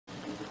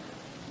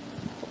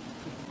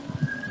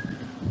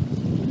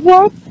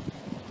What?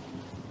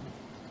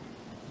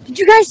 Did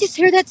you guys just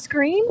hear that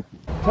scream?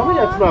 Tell me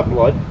that's not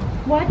blood.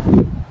 What?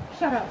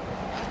 Shut up.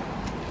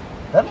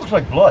 That looks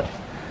like blood.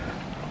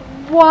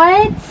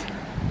 What?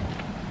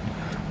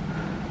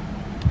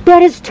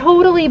 That is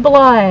totally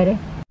blood.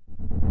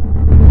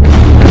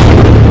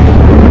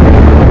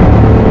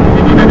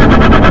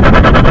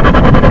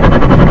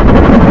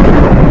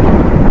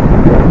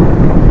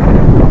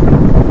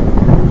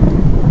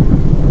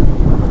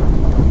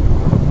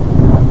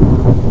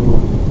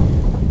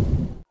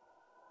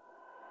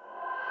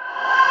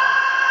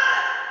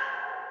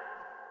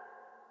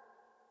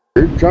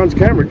 John's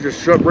camera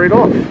just shut right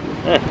off.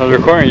 Yeah, I was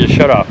recording, just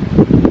shut off.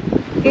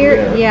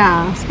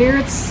 Yeah,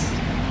 spirits,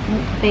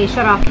 they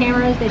shut off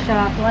cameras, they shut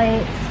off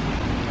lights.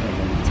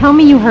 Tell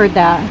me you heard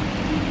that.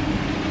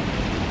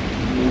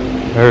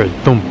 I heard a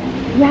thump.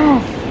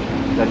 Yes.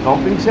 That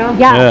thumping sound?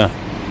 Yes. Yeah.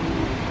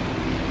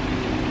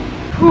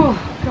 Oh,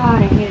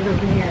 God, I hate it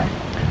over here.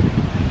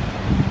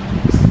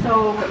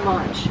 So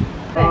much.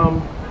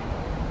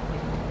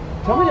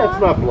 Tell me that's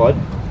not blood.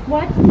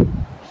 What?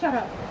 Shut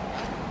up.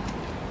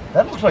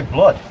 That looks like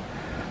blood.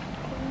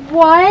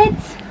 What?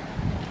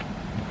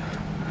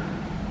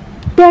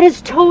 That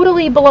is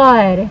totally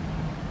blood.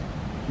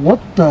 What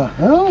the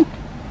hell?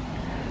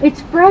 It's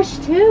fresh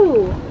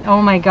too.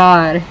 Oh my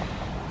God.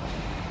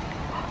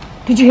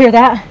 Did you hear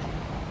that?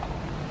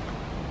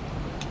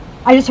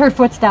 I just heard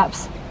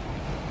footsteps.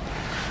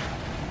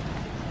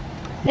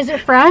 Is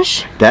it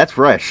fresh? That's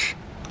fresh.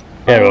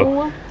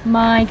 Oh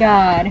my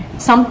God.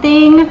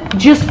 Something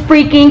just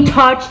freaking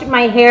touched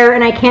my hair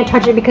and I can't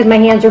touch it because my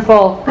hands are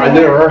full. I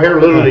know, her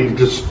hair literally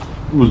just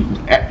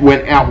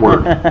went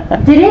outward.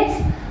 Did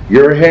it?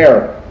 Your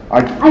hair.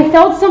 I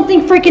felt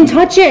something freaking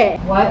touch it.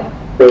 What?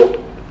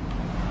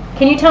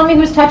 Can you tell me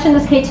who's touching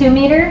this K2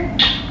 meter?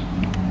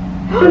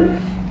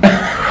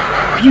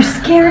 You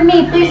scared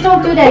me. Please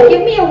don't do that.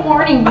 Give me a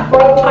warning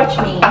before you touch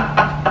me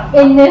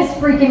in this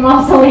freaking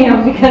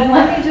mausoleum, because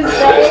let me just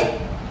say,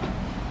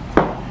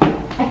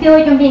 I feel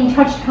like I'm being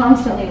touched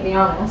constantly, to be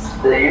honest.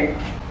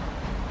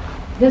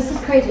 This is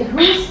crazy.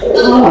 Who's...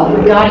 Oh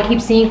my God, I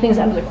keep seeing things.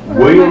 I'm like,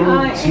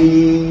 William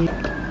T.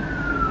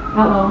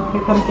 Uh-oh,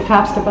 here comes the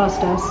cops to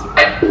bust us.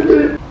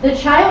 The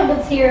child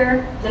that's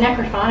here, the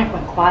Necrophonic,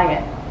 went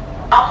quiet.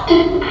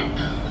 Often?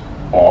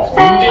 Or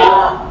Hi.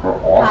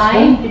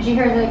 Austin? Did you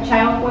hear the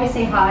child voice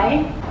say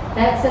hi?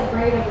 That said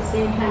right at the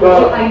same time.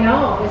 I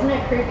know. Isn't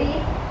that creepy?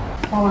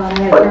 Hold on, I'm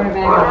going to turn it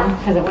back on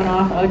because it went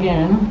off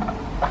again.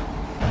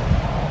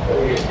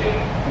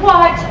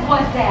 What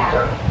was that?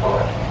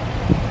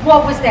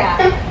 What was that?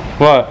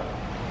 What?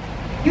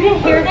 You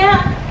didn't hear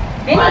that?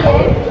 Maybe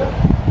did.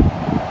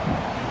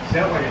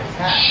 Sounds like a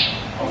tap.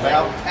 A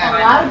loud A tap.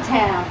 loud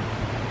tap.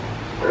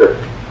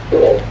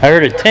 I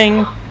heard a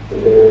ting.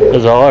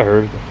 That's all I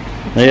heard.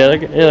 Yeah,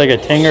 like a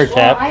ting or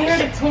tap. Well, I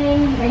heard a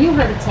ting, or you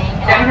heard a ting,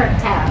 and I heard a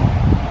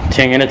tap.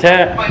 Ting and a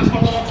tap. Ting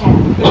and a tap.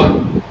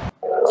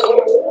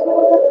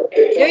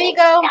 There you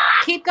go.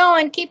 Keep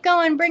going, keep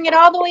going. Bring it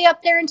all the way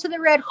up there into the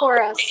red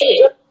for us.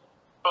 Did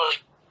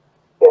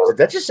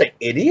that just say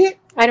idiot?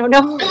 I don't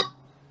know.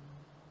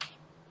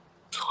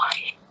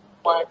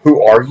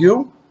 Who are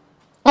you?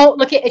 Oh,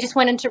 look, it just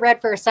went into red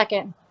for a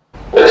second.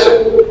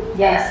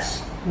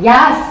 Yes.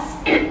 Yes.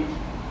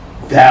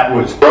 That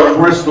was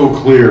crystal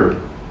clear.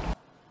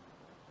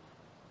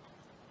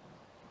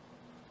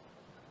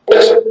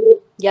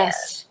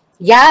 Yes.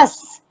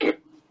 Yes.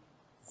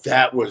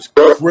 That was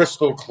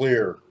crystal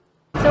clear.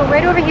 So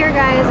right over here,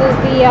 guys, is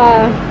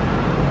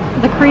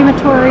the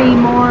crematory,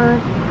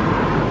 morgue,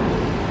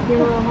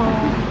 funeral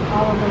home,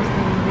 all of those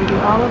things. They do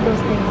all of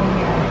those things in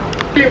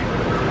here.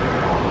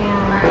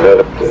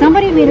 And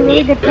somebody made a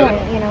really good point.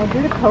 You know,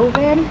 due to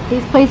COVID,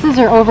 these places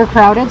are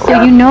overcrowded,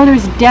 so you know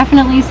there's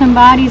definitely some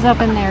bodies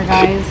up in there,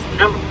 guys.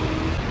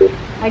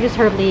 I just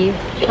heard leave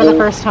for the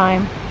first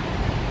time.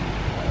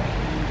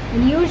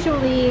 And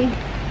usually,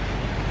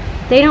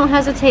 they don't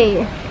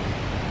hesitate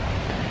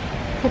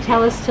to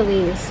tell us to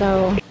leave,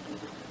 so...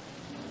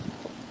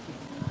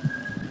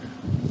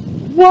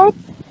 What?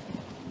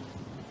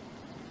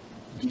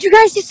 Did you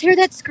guys just hear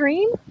that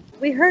scream?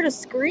 We heard a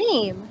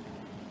scream.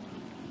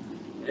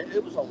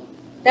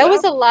 That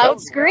was a loud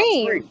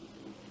scream.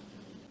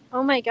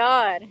 Oh my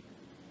God.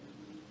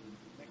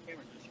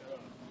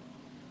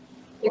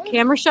 Your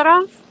camera shut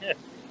off? Yeah.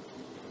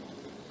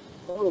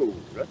 Oh,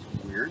 that's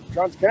weird.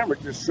 John's camera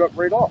just shut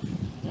right off.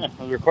 Yeah,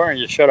 I was recording,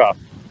 just shut off.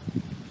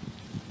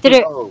 Did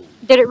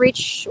it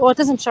reach? Well, it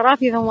doesn't shut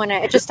off even when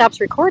it just stops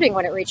recording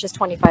when it reaches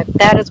 25.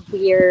 That is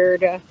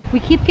weird. We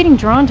keep getting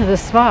drawn to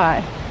this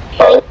spot.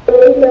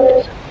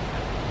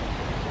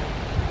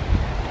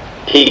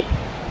 Key.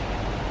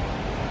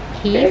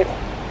 Key?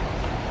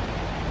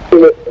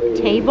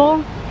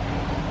 Table?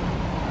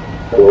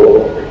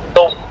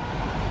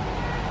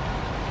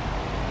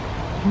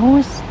 What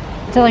was?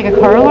 Is it like a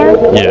car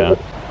alarm? Yeah.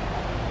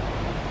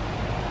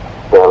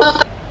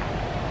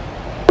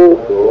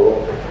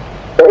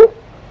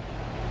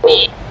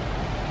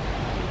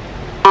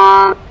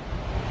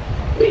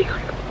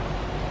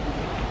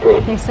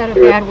 They said a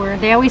bad word.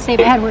 They always say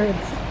bad words.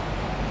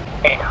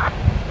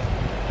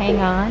 Hang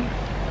on.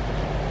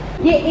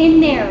 Get in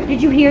there.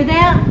 Did you hear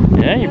that?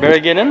 Yeah, you better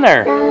get in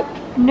there.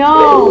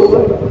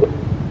 No.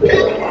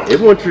 It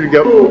wants you to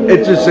go.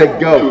 It just said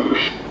go.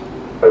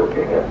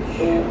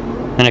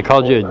 And it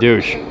called you a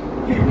douche.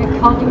 It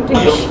called you a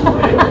douche.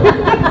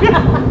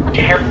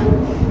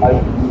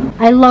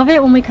 I love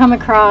it when we come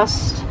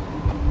across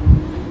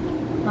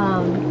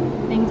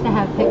things that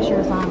have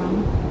pictures on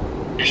them.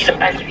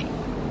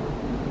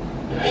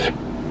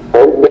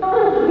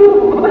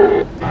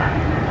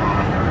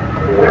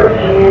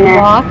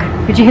 Walk.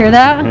 Did you hear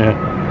that?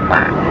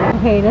 Yeah.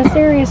 Okay, this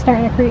area is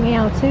starting to creep me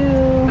out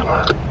too.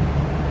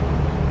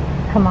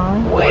 Come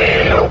on.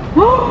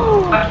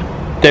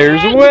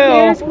 There's Will.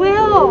 There's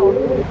Will.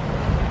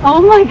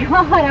 Oh my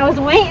god, I was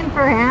waiting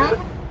for him.